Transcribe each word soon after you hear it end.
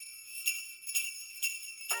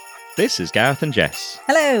This is Gareth and Jess.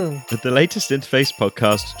 Hello. With the latest Interface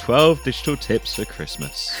podcast, 12 digital tips for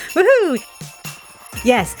Christmas. Woohoo!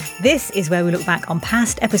 Yes, this is where we look back on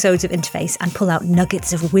past episodes of Interface and pull out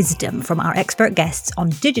nuggets of wisdom from our expert guests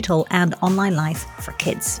on digital and online life for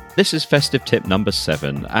kids. This is festive tip number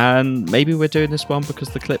 7, and maybe we're doing this one because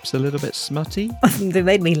the clip's a little bit smutty. They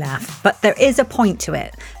made me laugh, but there is a point to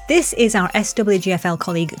it. This is our SWGfL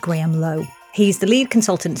colleague, Graham Lowe. He's the lead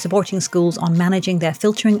consultant supporting schools on managing their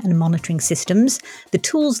filtering and monitoring systems, the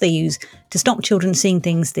tools they use to stop children seeing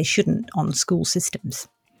things they shouldn't on school systems.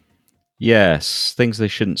 Yes, things they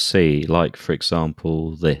shouldn't see, like, for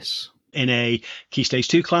example, this. In a Key Stage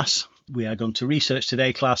 2 class, we are going to Research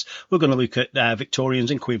Today class. We're going to look at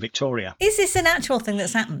Victorians and Queen Victoria. Is this an actual thing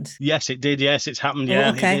that's happened? Yes, it did. Yes, it's happened.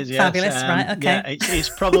 Yeah, okay, it is, yes. Fabulous. Right, okay. Yeah, it's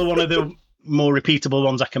probably one of the more repeatable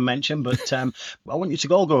ones I can mention, but I want you to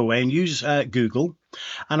all go away and use Google,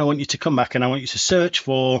 and I want you to come back and I want you to search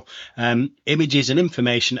for images and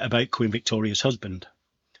information about Queen Victoria's husband.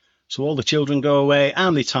 So all the children go away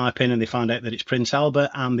and they type in and they find out that it's Prince Albert,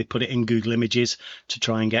 and they put it in Google Images to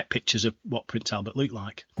try and get pictures of what Prince Albert looked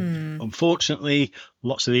like. Unfortunately,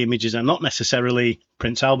 lots of the images are not necessarily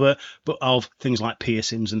Prince Albert, but of things like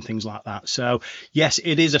piercings and things like that. So yes,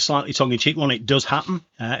 it is a slightly tongue-in-cheek one. It does happen,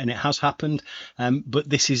 and it has happened. But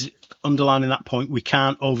this is underlining that point. We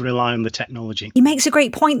can't over-rely on the technology. He makes a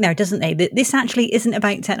great point there, doesn't he? That this actually isn't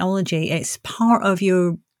about technology. It's part of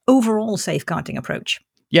your overall safeguarding approach.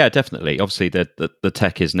 Yeah, definitely. Obviously, the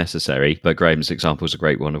tech is necessary, but Graham's example is a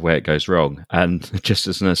great one of where it goes wrong. And just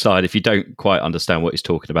as an aside, if you don't quite understand what he's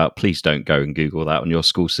talking about, please don't go and Google that on your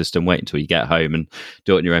school system. Wait until you get home and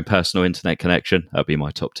do it on your own personal internet connection. That'd be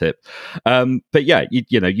my top tip. But yeah,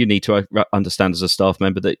 you need to understand as a staff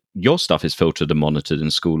member that your stuff is filtered and monitored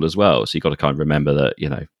in school as well. So you've got to kind of remember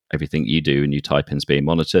that, everything you do and you type in is being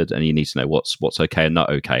monitored, and you need to know what's okay and not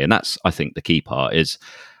okay. And that's, I think, the key part is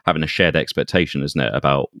having a shared expectation, isn't it,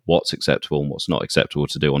 about what's acceptable and what's not acceptable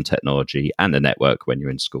to do on technology and the network when you're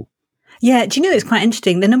in school. Yeah, do you know, it's quite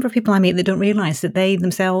interesting, the number of people I meet that don't realise that they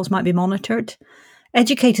themselves might be monitored.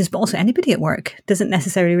 Educators, but also anybody at work, doesn't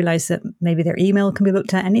necessarily realise that maybe their email can be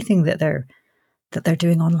looked at, anything that they're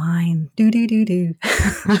doing online.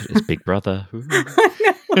 It's Big Brother.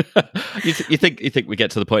 You think we get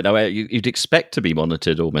to the point now where you'd expect to be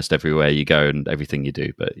monitored almost everywhere you go and everything you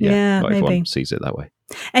do, but not everyone sees it that way.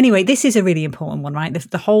 Anyway, this is a really important one, right?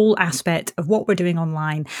 The whole aspect of what we're doing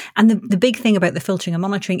online. And the big thing about the filtering and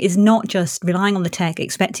monitoring is not just relying on the tech,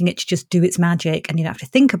 expecting it to just do its magic and you don't have to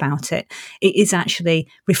think about it. It is actually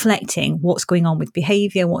reflecting what's going on with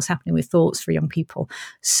behaviour, what's happening with thoughts for young people.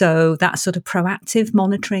 So that sort of proactive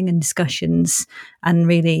monitoring and discussions, and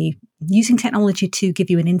really using technology to give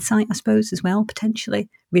you an insight, I suppose, as well, potentially.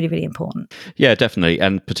 Really, really important. Yeah, definitely.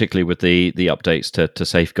 And particularly with the updates to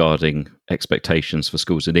safeguarding expectations for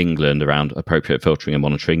schools in England around appropriate filtering and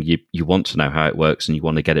monitoring, you want to know how it works and you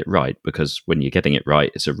want to get it right, because when you're getting it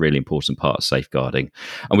right, it's a really important part of safeguarding.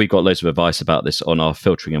 And we've got loads of advice about this on our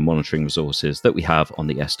filtering and monitoring resources that we have on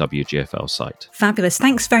the SWGfL site. Fabulous.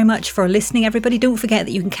 Thanks very much for listening, everybody. Don't forget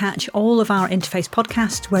that you can catch all of our Interface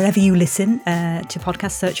podcasts wherever you listen to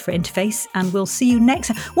podcasts. Search for Interface, and we'll see you next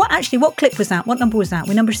time. What clip was that? What number was that?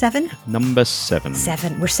 We're number 7? Number 7.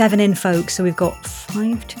 7. We're 7 in, folks, so we've got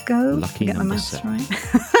 5 to go. Lucky get my number maths 7.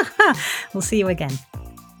 Right. We'll see you again.